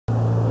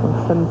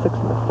7-6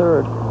 in the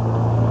third.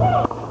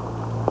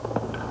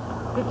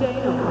 Good day.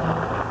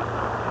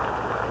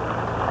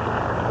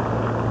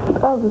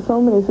 Oh, there's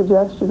so many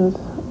suggestions,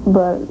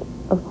 but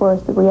of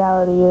course the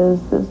reality is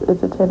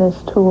it's a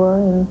tennis tour,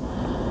 and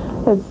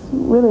it's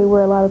really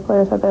where a lot of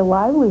players have their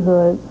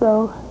livelihood.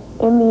 So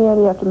in the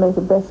end, you have to make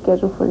the best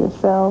schedule for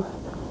yourself,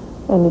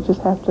 and you just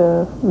have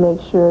to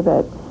make sure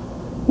that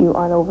you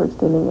aren't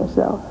overextending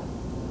yourself.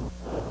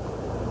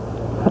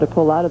 Had to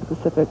pull out of the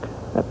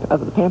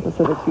Pan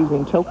Pacific,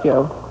 in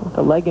Tokyo with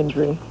a leg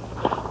injury.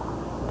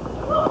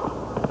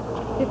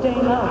 Good day,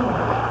 no.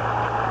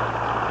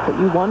 But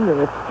you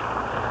wonder if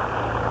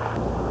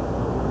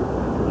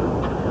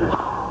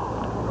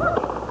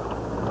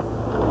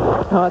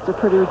oh, it's a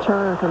pretty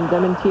return from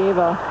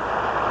Dementieva.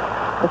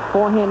 The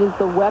forehand is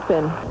the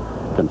weapon.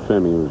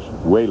 Confirming it was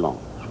way long.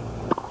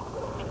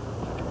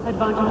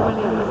 Advantage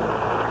Williams.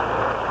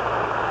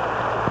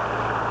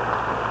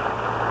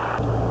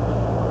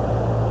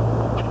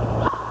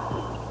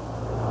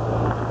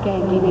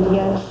 Game leaving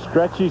here.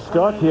 Scratchy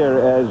start here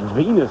as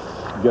Venus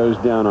goes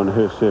down on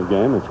her serve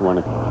game. It's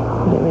 1-0.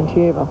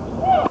 Dementieva.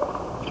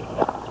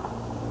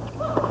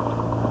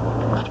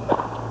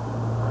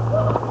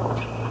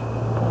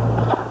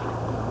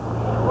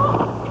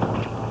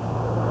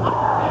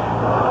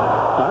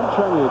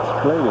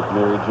 Explain it,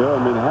 Mary Jo. I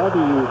mean, how do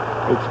you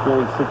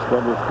explain 6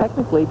 doubles?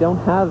 Technically don't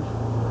have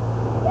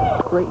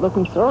great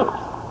looking serves.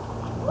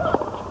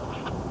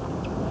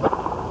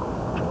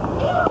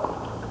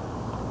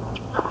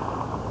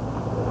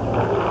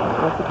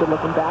 That's a good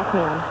looking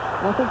backhand.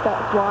 And I think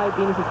that's why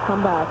Venus has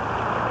come back.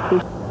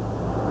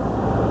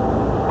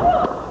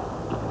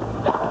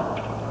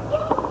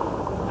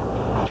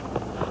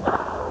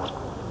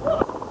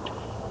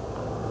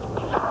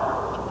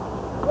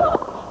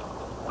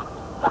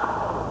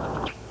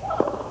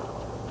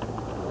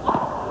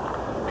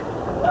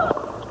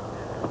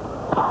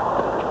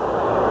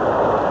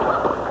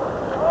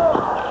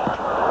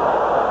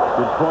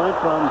 Point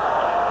from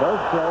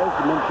both players.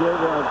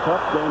 Dementieva on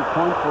top, game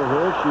point for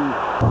her.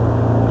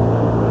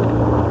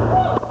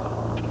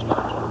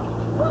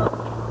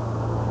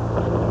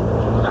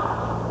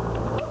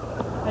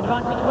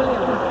 Advantage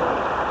Williams.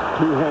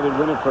 Two-handed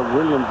winner from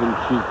Williams, and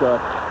she's got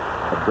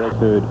a break,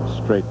 third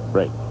straight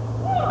break.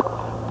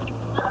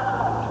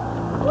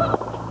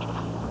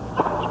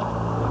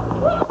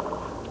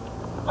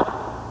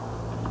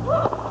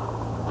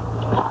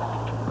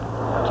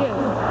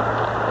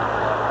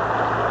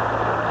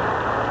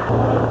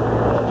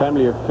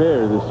 Family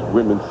affair, this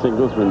women's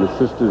singles, when the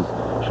sisters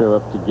show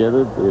up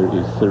together. There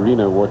is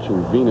Serena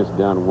watching Venus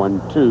down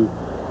 1-2,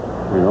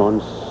 and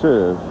on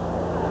serve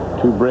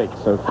 2 breaks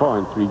so far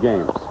in 3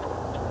 games.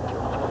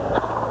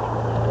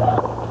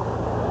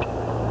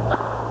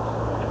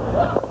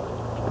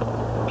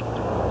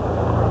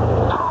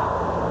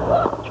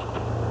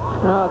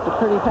 Oh, it's a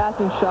pretty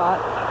passing shot.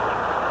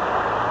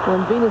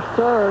 When Venus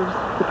serves,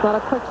 it's not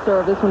a quick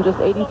serve. This one just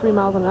 83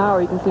 miles an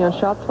hour. You can see on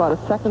shot spot a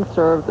second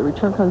serve. The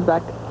return comes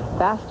back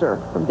faster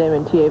from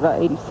Dementieva,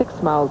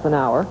 86 miles an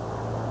hour.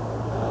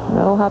 And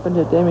that'll happen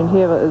to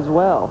Dementieva as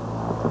well.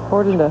 It's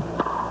important to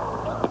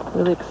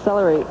really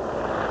accelerate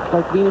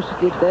like Venus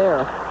did there.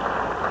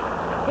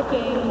 Of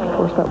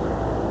course, that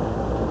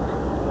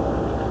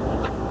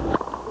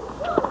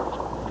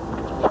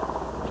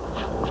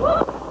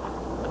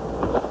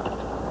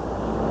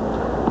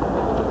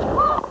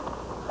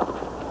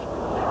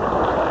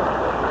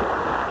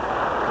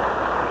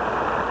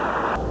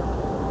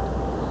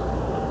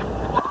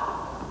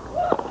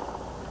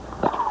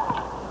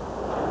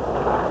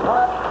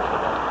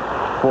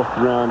 4th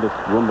round at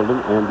Wimbledon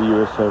and the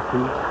US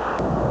Open.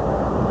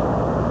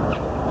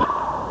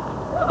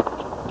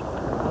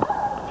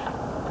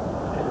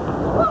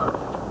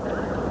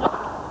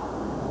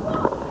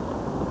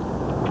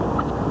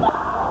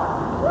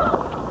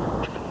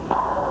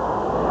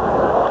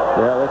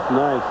 Yeah, that's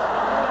nice.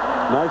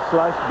 Nice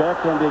slice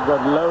back, and it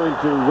got low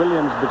into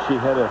Williams, but she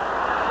had a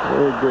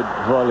very good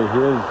volley.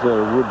 Here's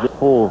Wood,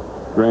 4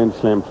 Grand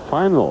Slam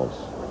finals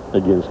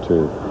against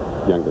her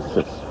younger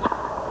sis,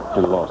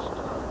 and lost.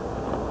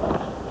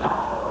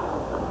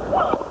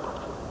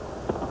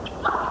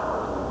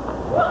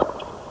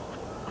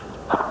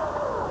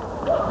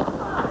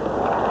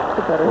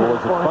 Or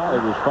was it 5?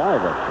 It was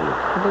 5, actually.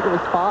 I think it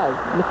was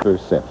 5.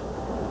 First set.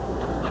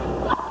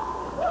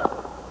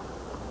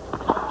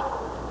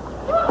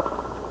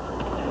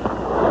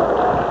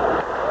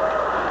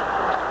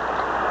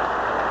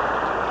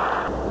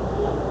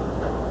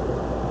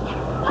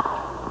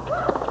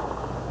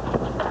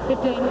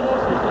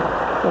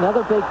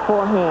 Another big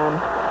forehand.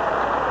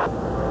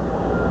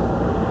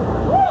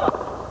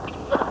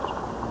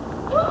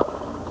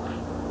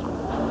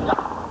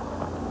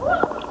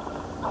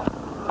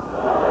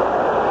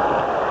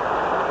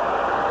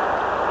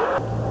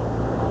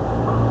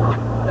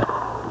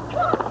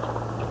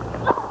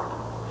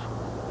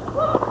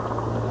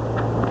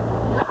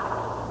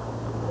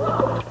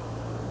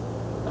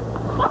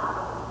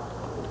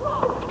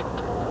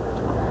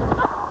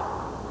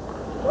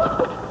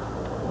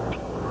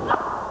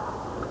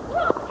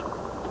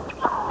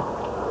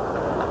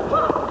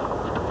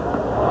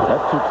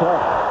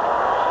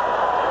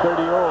 tough.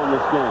 30-all in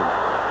this game.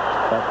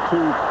 At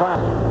 2-5.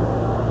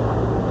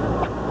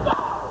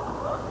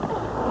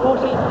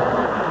 14.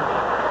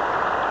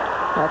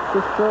 That's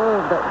the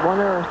serve that won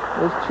her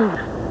those two.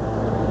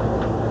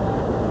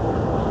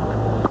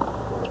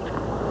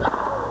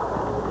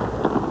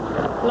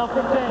 Lock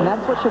of And day.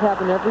 that's what should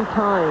happen every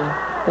time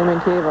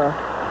Dementieva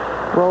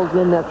rolls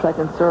in that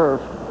second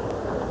serve.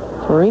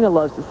 Marina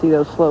loves to see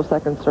those slow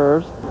second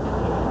serves.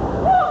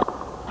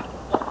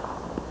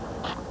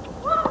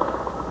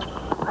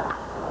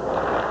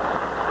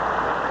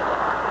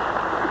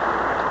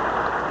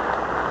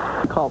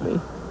 Call me.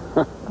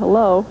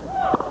 Hello.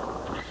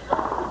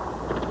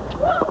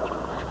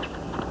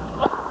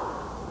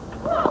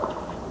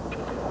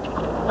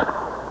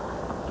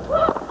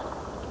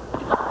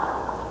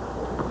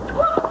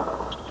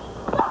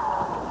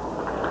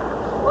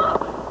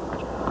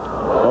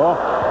 Oh,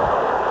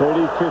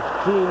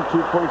 30-15,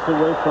 2 points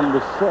away from the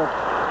set.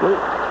 Wait.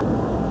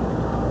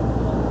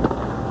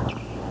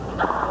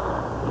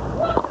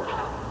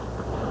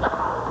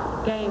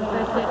 Game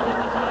first set.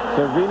 Dementieva.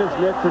 So Venus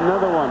nets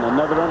another one,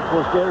 another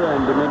unforced error,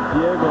 and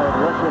Dementieva of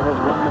Russia has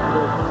won the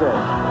first set.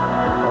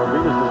 Oh,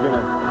 Venus is going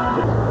to...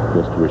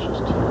 Best wishes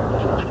to you.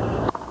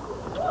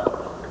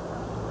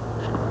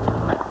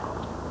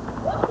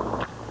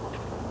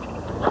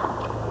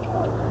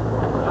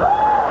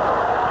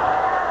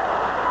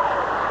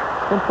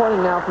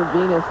 Important now for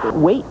Venus to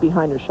weight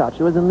behind her shot.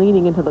 She wasn't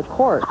leaning into the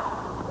court.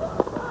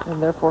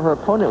 And therefore her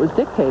opponent was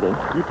dictating.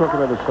 You talk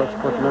about the shot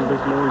spot numbers,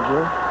 Mary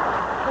Jo?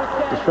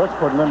 The shot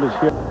spot numbers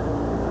here.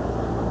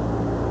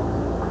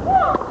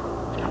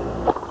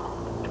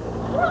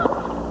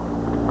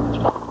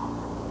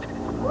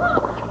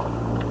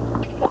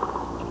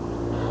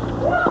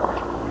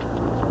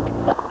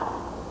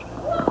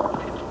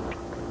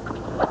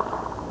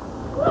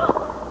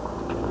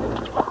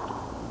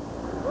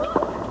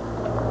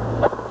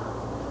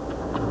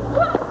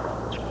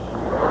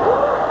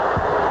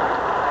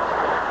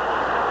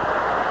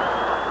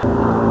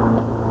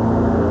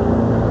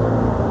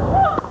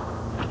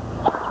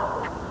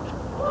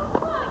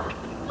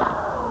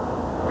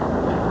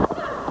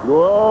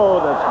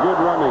 Whoa, that's good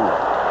running.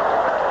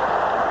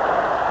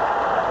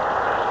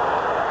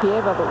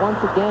 Dementieva, but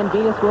once again,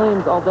 Venus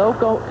Williams, although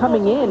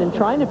coming in and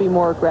trying to be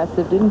more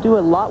aggressive, didn't do a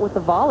lot with the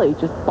volley.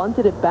 Just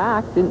bunted it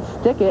back, didn't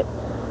stick it,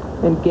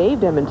 and gave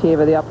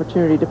Dementieva the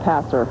opportunity to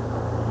pass her.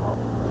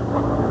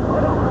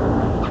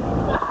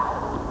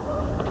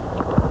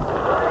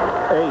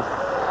 Ace.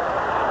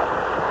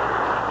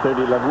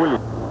 30-love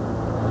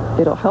Williams.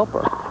 It'll help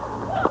her.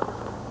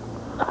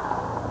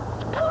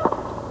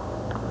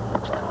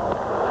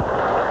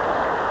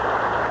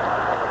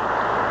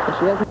 But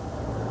she hasn't.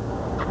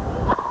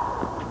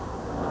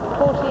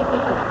 14.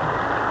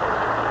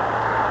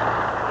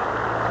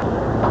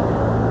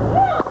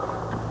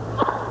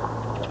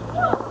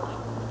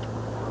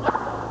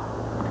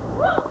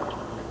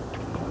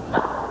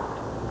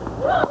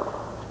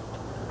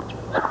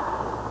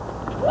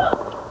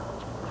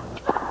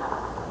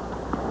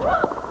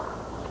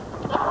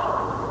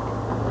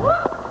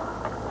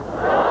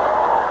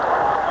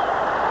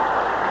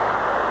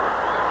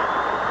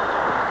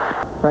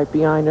 Right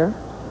behind her.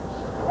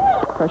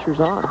 Pressure's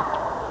on.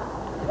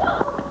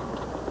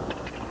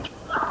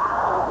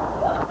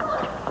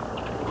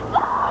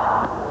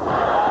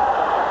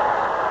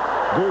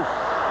 Deuce.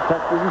 In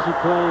fact, isn't she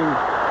playing?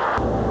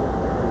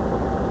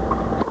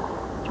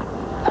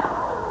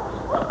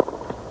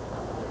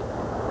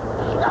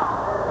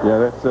 Yeah,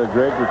 that's a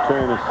great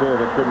return of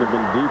serve. It couldn't have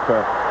been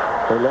deeper.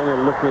 Elena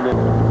looking at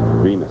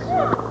Venus.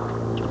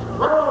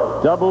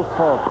 Double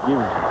fault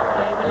gives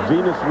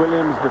Venus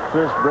Williams the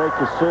first break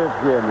to serve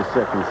here in the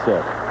second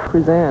set.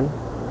 Krizan.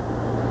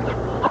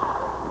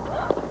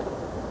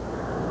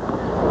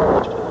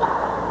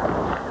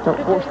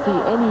 Don't foresee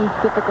any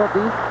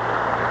difficulties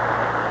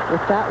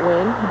with that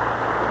win.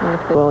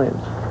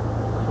 Williams.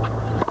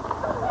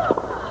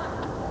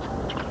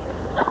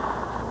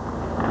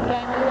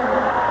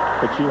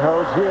 But she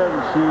holds here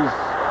and she's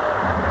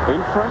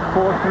in front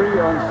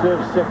 4-3 on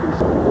serve second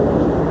set.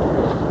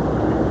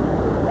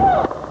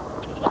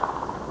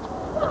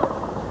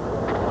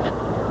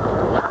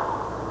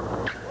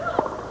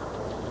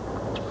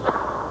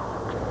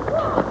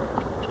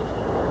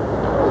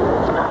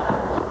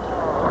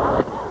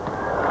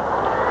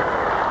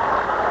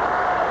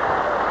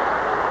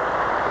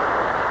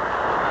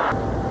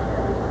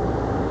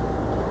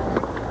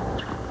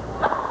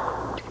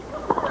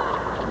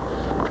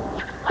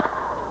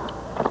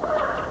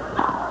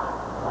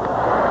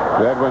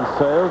 That one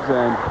sails,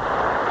 and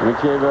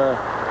Dementieva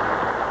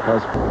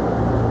has...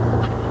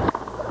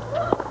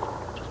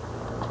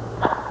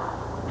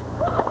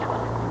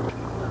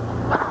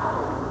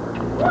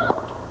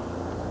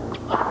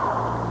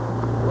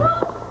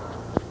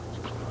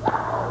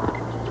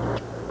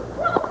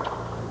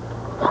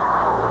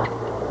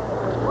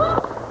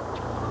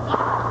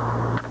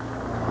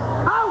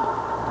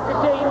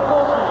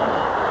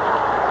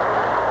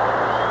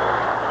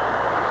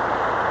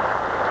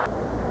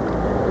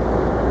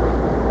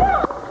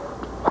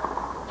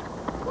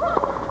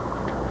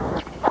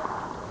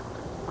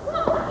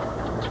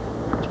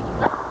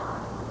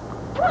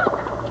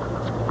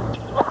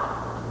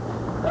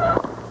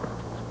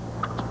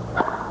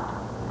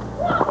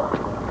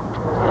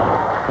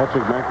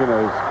 Patrick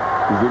McEnroe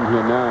is in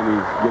here now and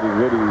he's getting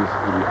ready. He's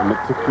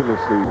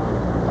meticulously.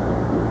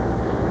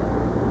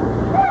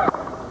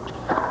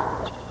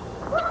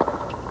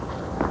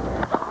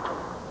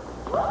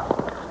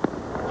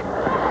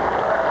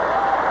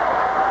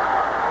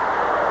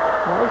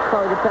 That was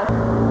probably the best.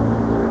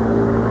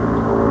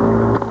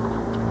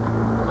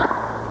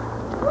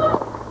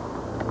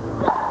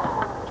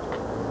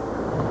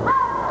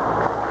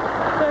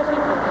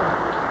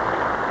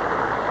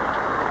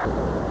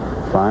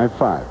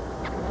 Five.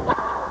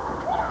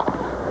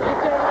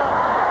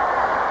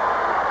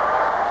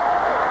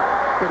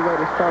 Good way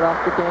to start off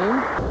the game.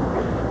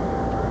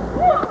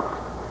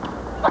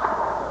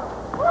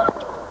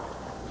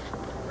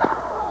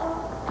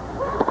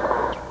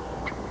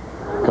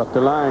 Cut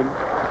the line,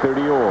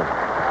 30 all.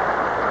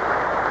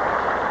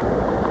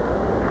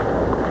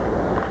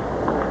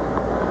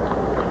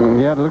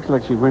 Yeah, it looks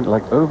like she went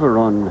like over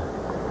on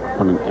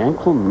an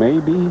ankle,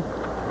 maybe.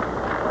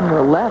 On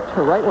her left,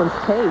 her right one's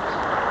taped.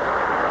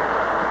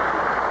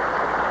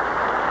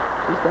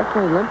 She's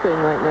definitely limping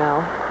right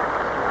now.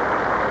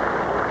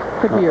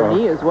 Could be her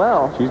knee as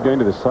well. She's going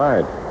to the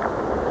side.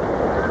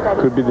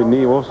 Could be the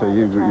knee also.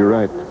 You're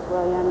right. Miss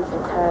Williams,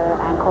 it's her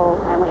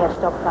ankle, and we have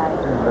stop play.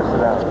 Lift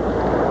it out.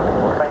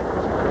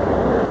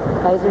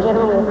 Ladies and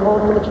gentlemen, we're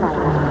called for the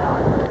trainer.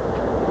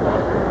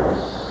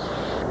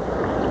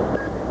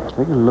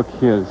 Take a look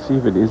here to see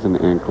if it is an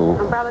ankle.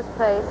 Umbrellas,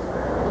 please.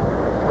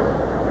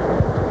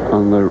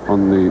 On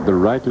the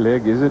right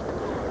leg, is it?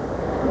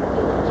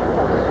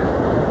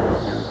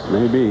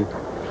 Maybe.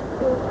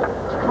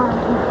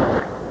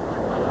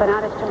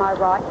 Bananas to my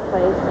right,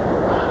 please.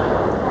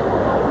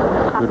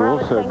 Could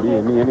also be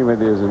a knee. Anyway,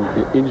 there's an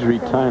injury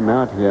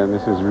timeout here, and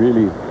this is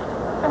really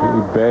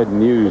bad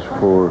news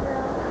for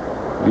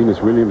Venus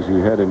Williams,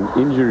 who had an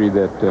injury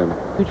that...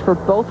 Huge for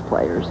both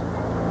players.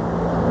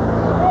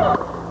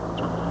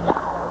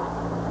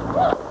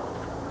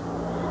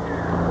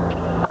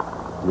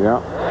 Yeah,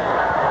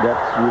 that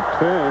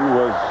return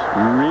was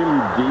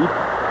really deep.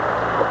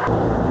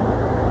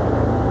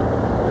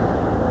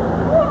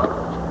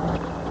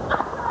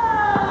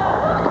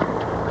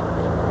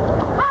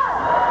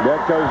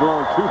 That goes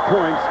long, 2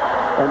 points,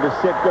 and the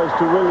set goes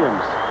to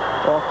Williams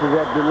after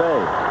that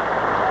delay.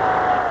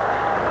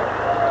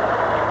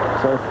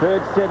 So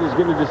third set is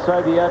going to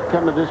decide the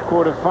outcome of this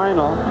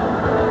quarterfinal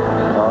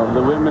of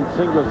the women's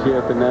singles here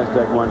at the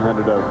NASDAQ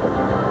 100 Open.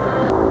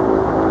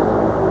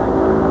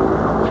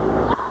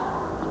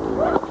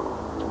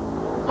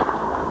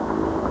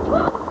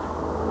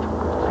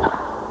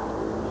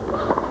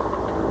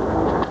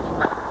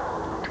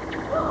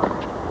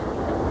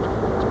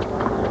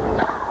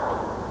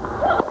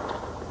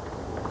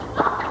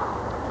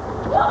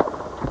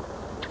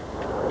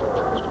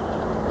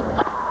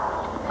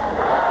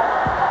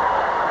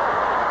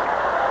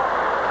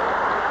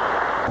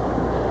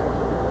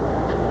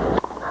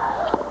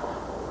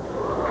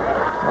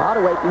 A lot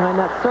of weight behind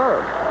that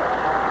serve.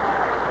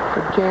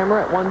 The jammer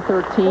at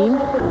 113.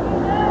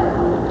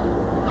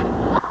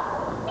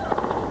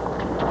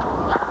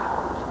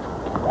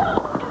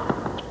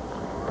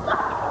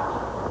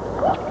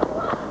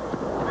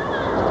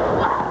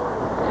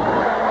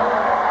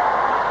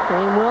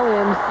 Dame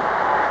Williams.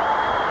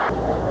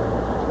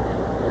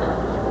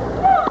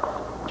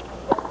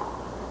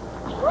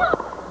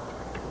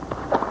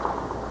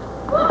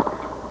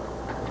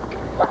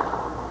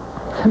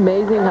 It's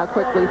amazing how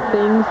quickly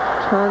things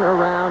turn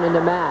around in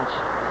a match.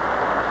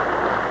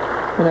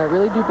 And I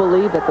really do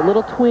believe that the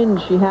little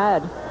twinge she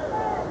had,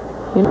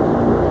 you know,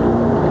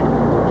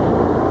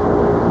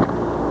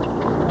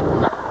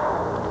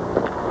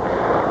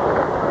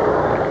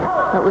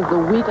 that was the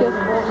weakest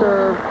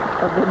serve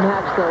of the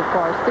match so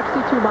far.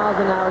 62 miles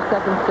an hour,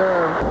 second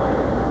serve.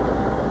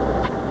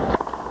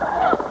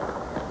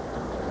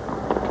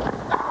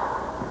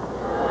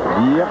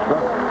 Yep.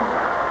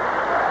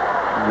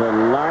 The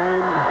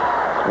line,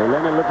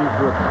 Elena looking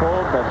for a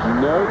call, but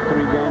no.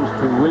 3 games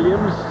to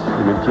Williams.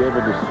 Dementieva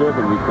to serve,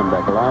 and we come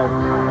back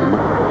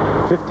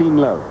live. 15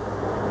 low.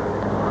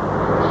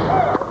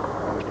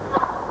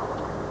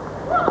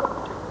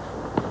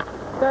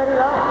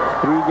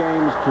 Three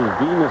games to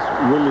Venus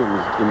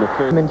Williams in the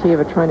first.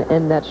 Dementieva trying to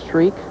end that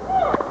streak.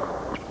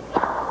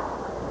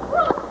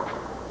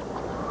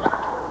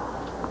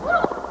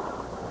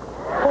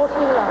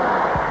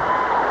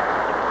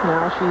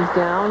 Now she's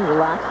down,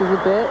 relaxes a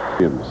bit.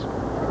 Williams.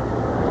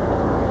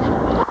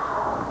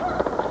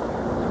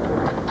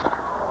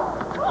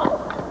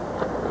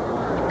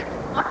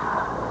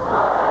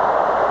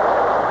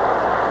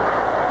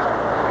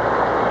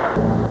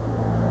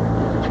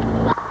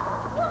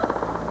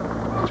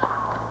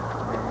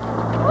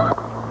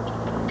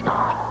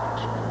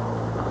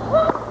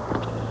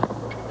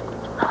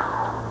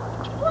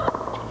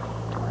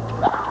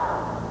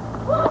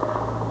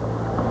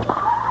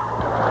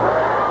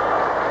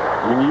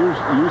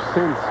 You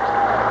sensed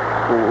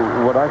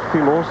what I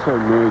feel also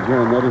emerge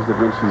here, and that is that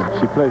when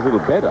she plays a little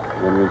better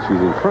than when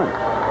she's in front.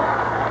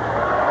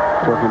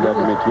 Talking about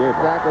Dementieva.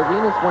 Exactly.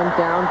 Venus went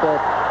down,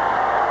 but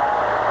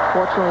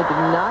fortunately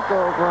did not go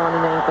over on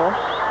an ankle.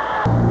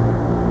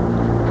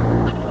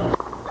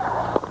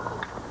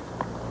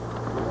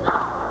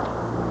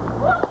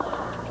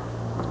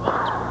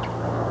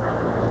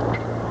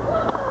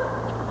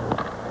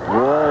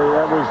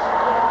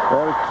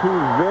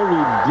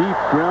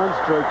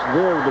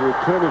 the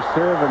return of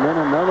serve and then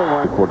another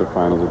one.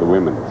 Quarterfinals of the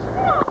women's.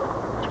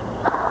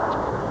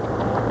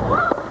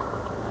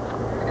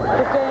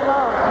 15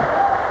 love.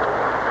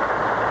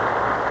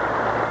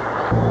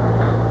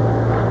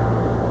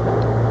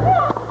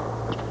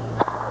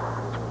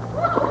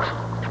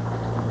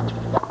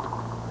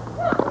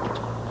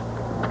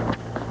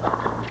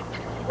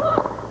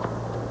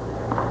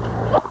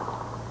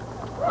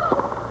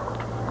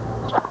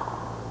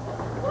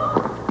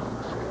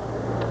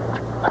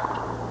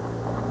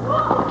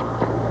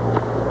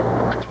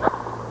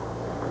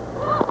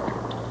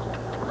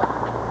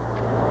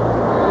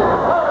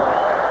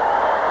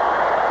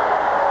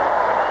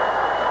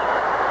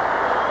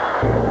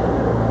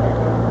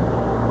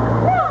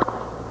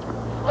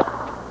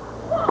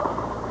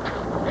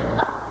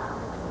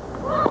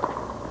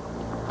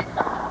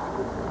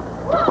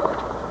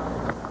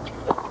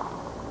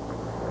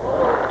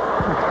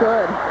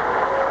 Good.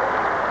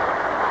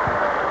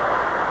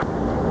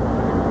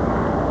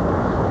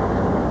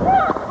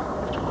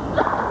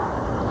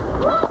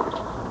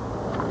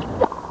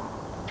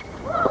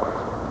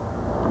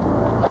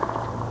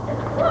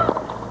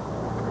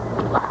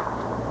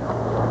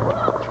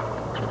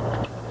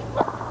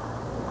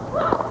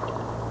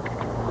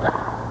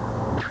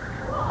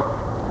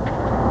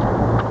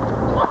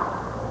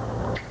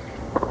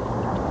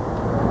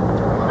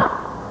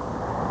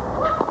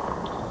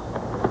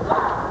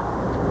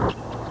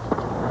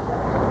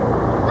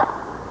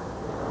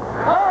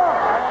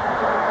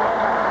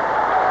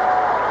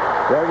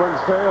 That one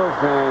sails,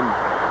 and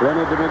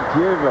Elena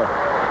Dementieva.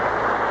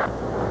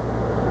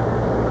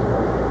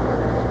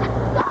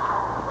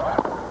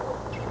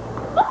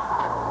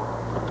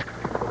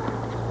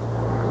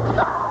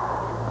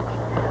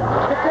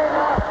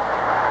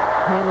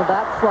 Handled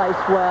that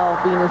slice well,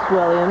 Venus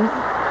Williams.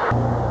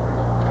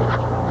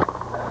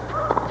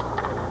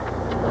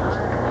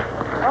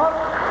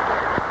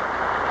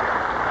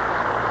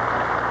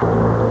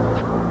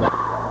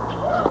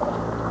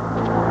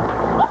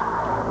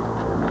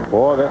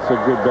 Oh, that's a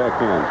good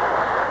backhand.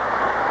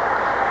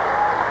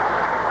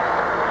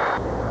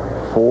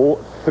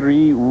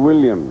 4-3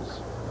 Williams.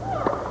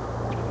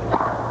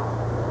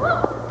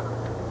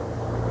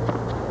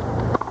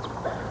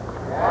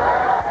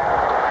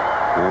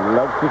 And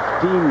love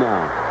 15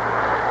 now.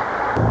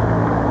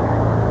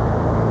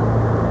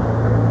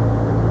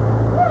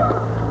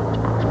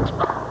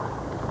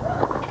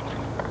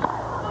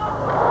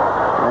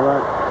 All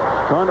right.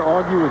 Can't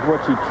argue with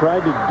what she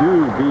tried to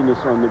do, Venus,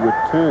 on the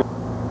return.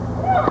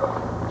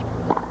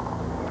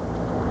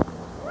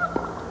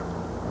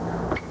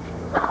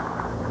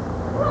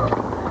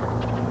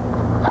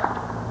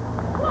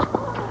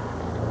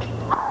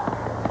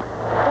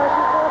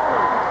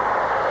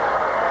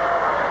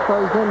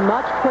 Goes in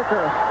much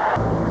quicker.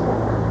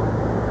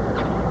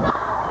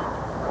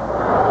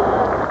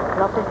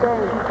 Love 15.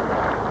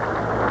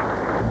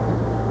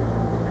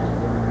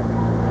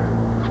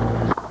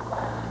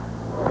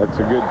 That's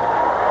a good,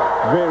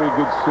 very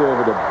good serve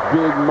at a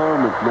big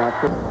moment now.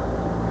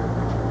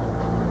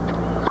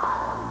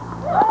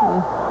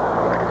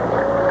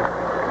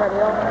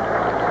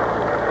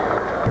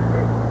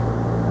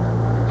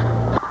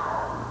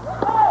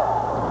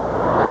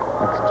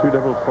 That's two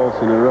double faults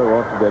in a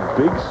row after that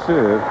big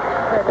serve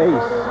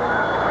ace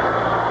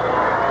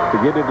to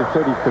get it to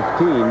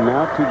 30-15.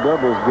 Now two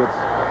doubles gets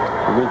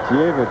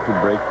Dementieva to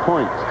break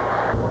point.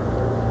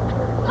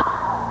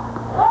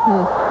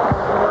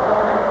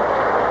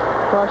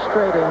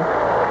 Frustrating.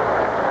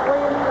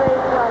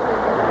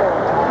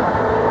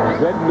 Is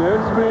that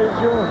nerves,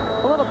 Major?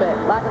 A little bit.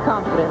 Lack of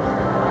confidence.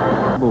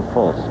 Double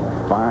false.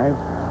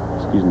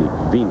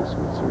 Venus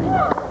with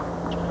Serena.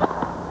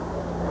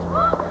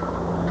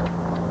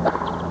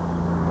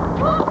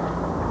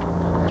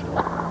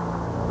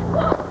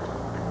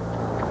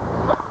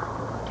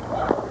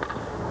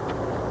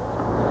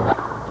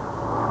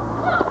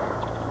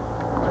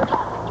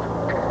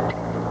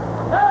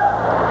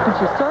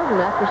 She's serving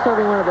after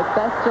serving one of the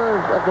best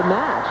serves of the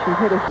match. She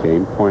hit a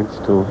Game point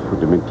still for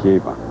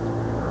Dementieva.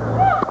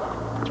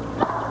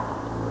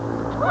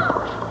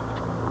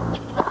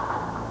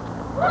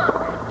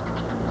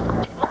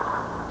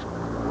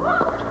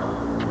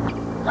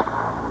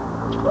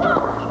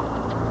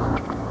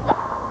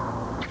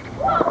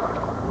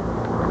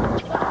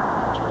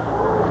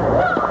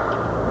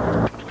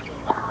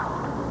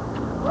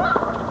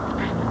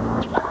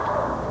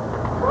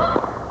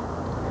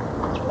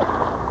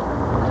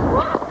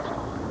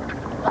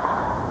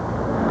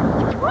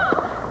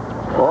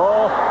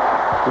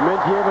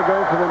 Dementieva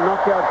going for the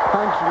knockout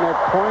punch, and that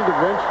point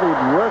eventually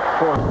worked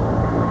for him.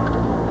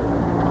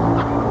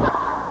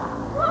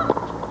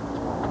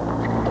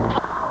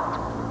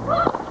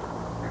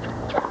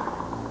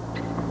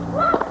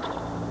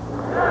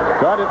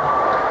 Got it.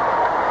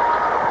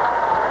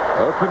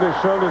 Open his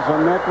shoulders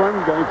on that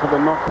one, going for the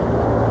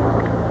knockout.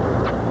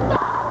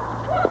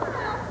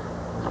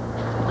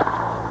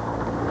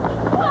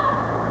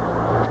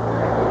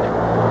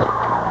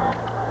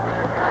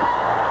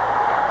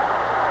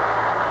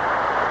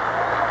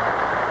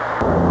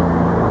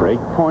 Break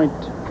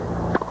point.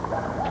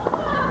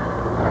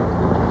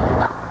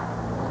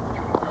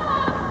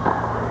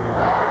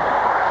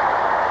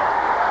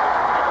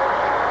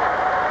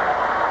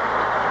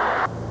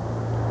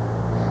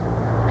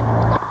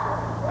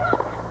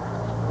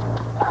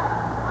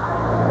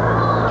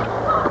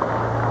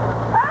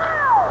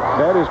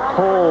 That is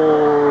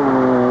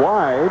called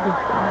wide.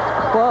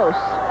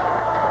 Close.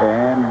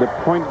 And the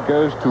point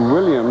goes to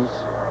Williams.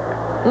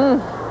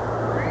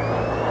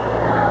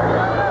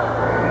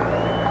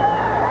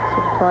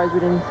 Surprised we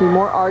didn't see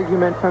more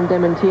argument from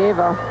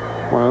Dementieva.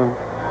 Well,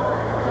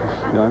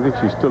 yeah, I think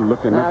she's still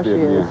looking Now up she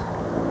there. is.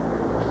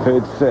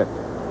 Third set.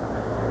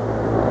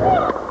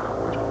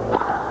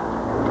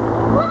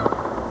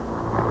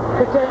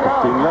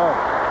 Team love.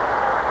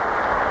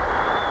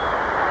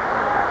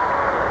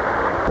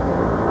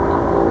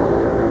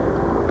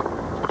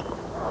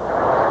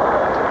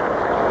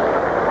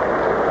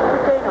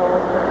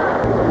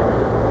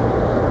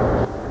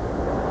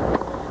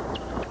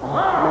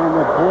 Man,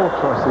 that ball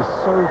toss is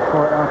so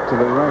far out to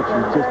the right.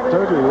 She just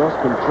totally lost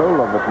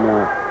control of it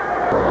now.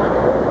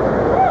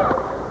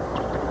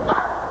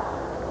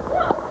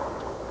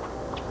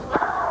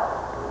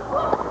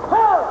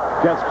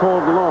 Gets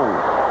called long.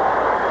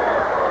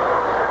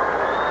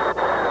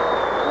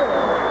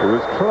 It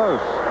was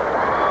close.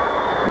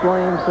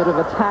 Williams sort of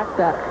attacked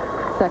that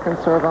second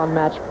serve on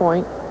match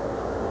point.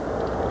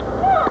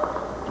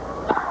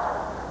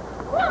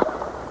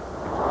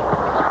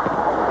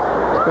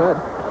 Good.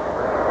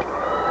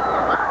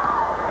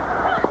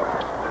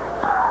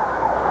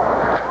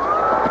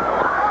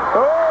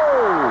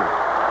 Oh!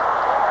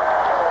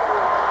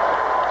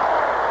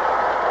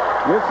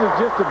 This is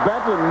just a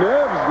battle of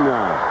nerves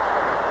now.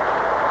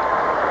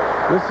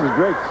 This is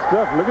great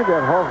stuff. Look at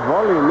that half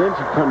volley, and then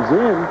she comes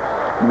in.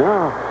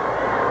 Now,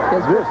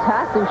 His good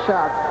passing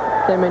shots.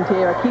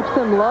 Dementieva keeps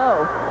him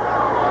low.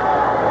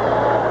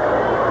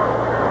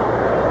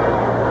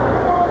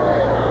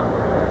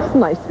 It's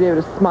nice to be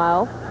able to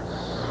smile.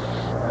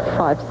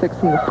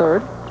 5-6 in the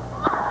third.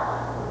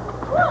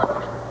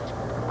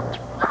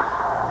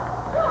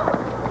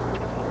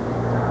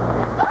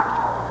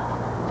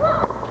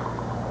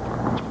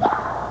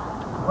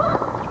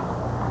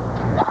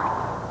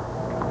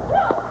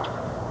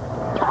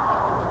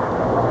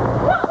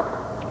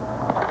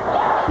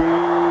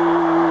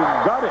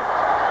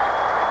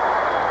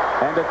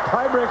 And the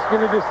tiebreak's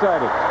going to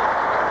decide it.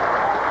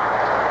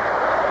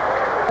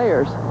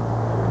 Players.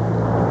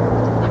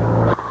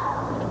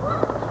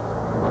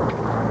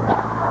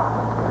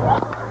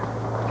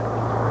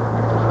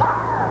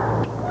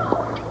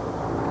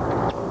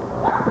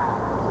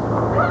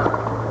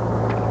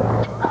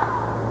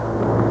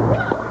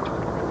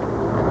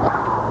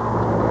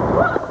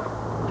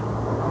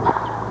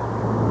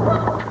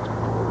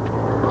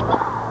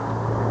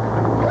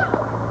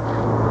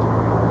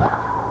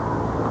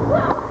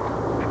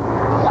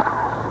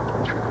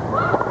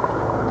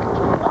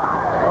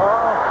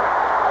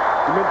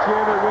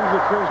 Dementieva wins the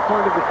first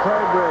point of the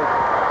tiebreak.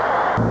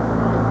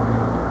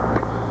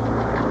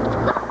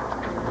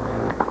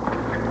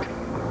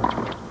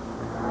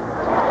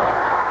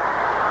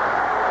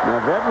 Now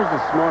that was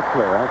a smart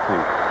play, I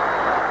think.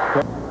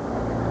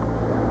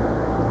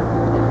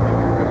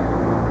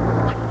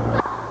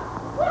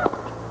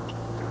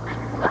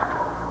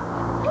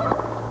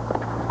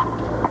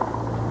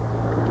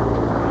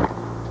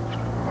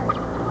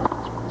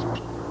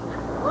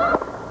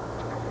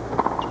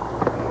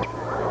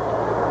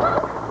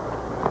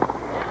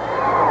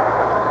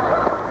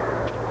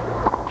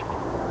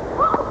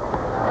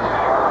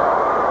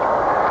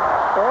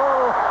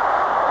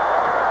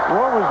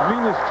 What was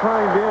Venus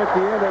trying there at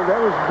the end? That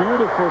was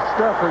beautiful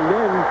stuff. And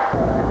then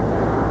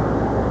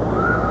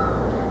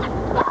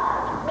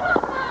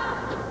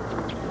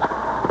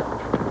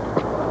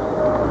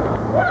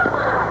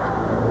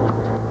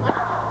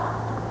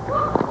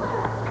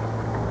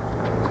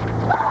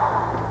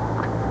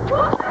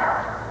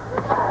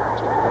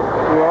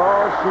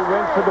well, she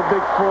went for the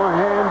big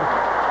forehand,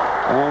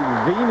 and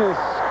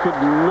Venus could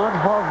not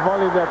half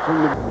volley that from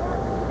the...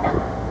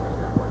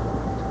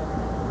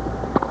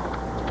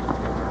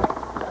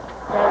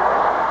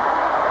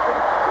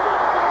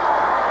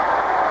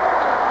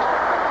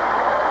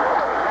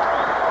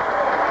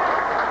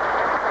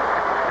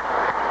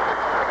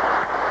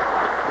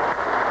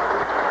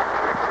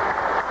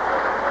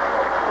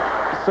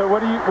 So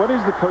what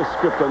is the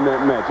postscript on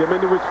that match? I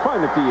mean, it was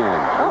fun at the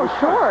end. Oh,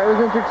 sure. It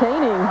was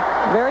entertaining.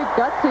 Very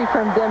gutsy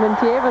from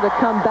Dementieva to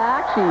come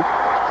back. She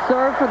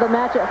served for the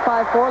match at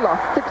 5-4,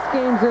 lost 6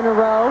 games in a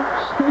row.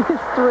 She is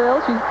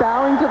thrilled. She's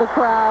bowing to the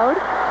crowd.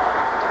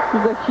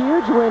 This is a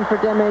huge win for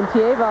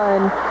Dementieva,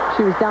 and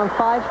she was down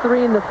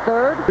 5-3 in the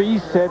third. 3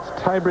 sets,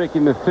 tiebreak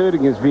in the third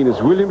against Venus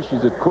Williams.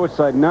 She's at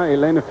courtside now.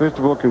 Elena, first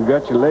of all,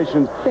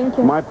 congratulations. Thank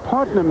you. My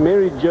partner,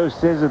 Mary Jo,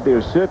 says that there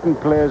are certain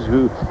players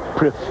who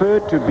prefer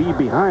to be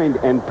behind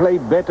and play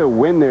better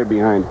when they're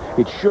behind.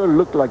 It sure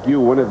looked like you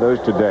were one of those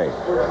today.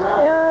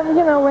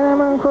 You know, when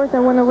I'm on court,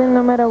 I want to win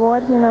no matter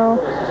what, you know.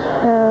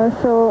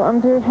 So I'm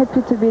very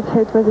happy to beat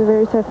her. It was a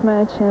very tough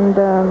match, and,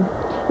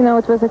 you know,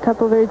 it was a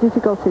couple very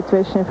difficult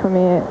situations for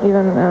me.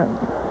 Even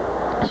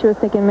she was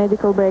taking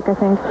medical break, I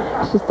think.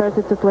 She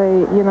started to play,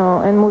 you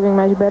know, and moving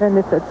much better in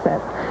the third set.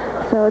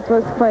 So it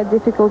was quite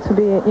difficult to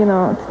be, you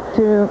know,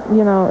 to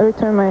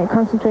return my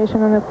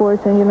concentration on the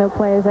court and, you know,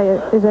 play as I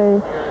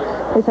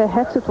is I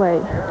had to play.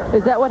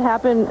 Is that what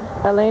happened,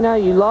 Elena?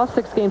 You lost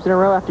 6 games in a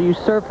row after you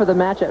served for the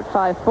match at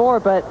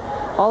 5-4, but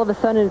all of a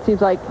sudden it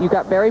seems like you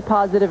got very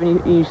positive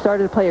and you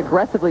started to play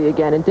aggressively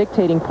again and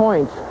dictating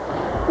points.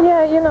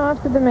 Yeah, you know,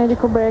 after the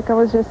medical break, I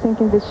was just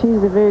thinking that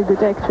she's a very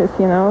good actress,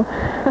 you know,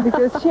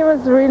 because she was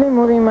really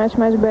moving much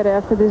better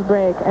after this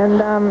break. And,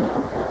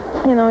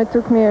 you know, it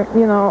took me,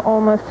 you know,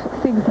 almost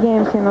 6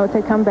 games, you know,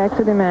 to come back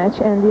to the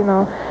match and, you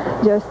know,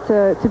 just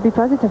to be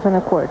positive on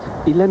the court.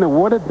 Elena,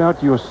 what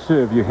about your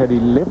serve? You had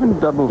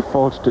 11 double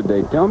faults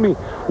today. Tell me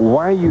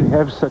why you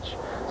have such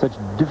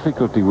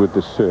difficulty with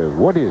the serve.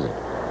 What is it?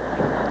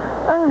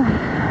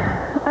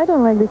 I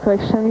don't like the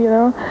question, you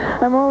know.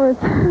 I'm always...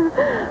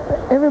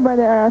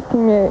 Everybody are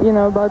asking me, you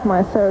know, about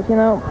my serve, you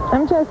know.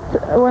 I'm just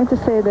want to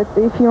say that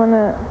if you want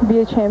to be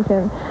a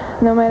champion,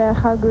 no matter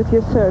how good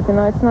you serve, you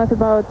know, it's not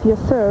about your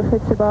serve,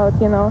 it's about,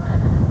 you know,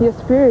 your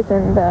spirit,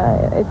 and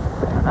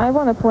I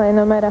want to play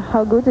no matter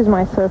how good is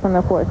my serve on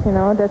the court, you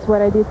know. That's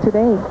what I did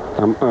today.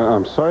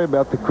 I'm sorry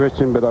about the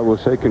question, but I will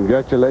say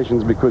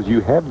congratulations because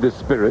you have the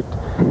spirit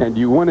and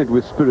you won it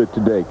with spirit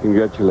today.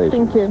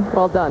 Congratulations. Thank you.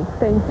 Well done.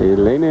 Thanks.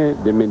 Elena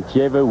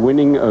Dementieva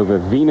winning over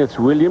Venus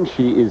Williams.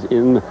 She is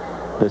in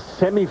the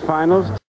semi-finals.